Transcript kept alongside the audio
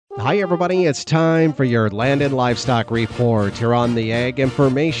Hi, everybody. It's time for your Land and Livestock Report here on the Ag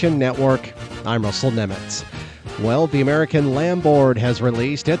Information Network. I'm Russell Nemitz. Well, the American Lamb Board has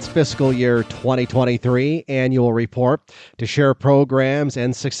released its fiscal year 2023 annual report to share programs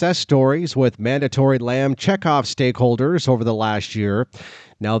and success stories with mandatory lamb checkoff stakeholders over the last year.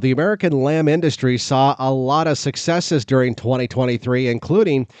 Now, the American lamb industry saw a lot of successes during 2023,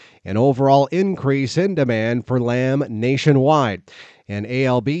 including an overall increase in demand for lamb nationwide. And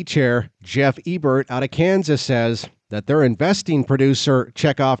ALB Chair Jeff Ebert out of Kansas says that they're investing producer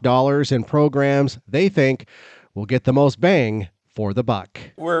checkoff dollars in programs they think will get the most bang for the buck.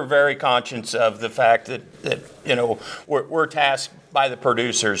 We're very conscious of the fact that we're tasked by the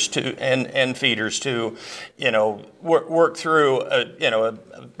producers to and feeders to work through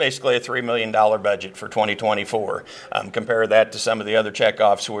basically a $3 million budget for 2024. Compare that to some of the other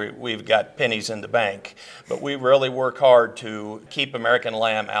checkoffs where we've got pennies in the bank. But we really work hard to keep American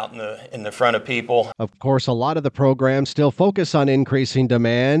lamb out in the front of people. Of course, a lot of the programs still focus on increasing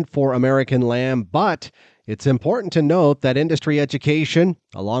demand for American lamb, but it's important to note that industry education,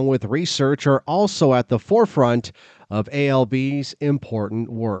 along with research, are also at the forefront of ALB's important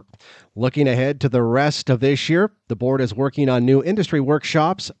work. Looking ahead to the rest of this year, the board is working on new industry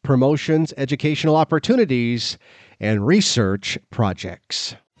workshops, promotions, educational opportunities, and research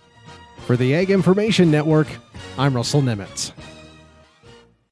projects. For the Ag Information Network, I'm Russell Nemitz.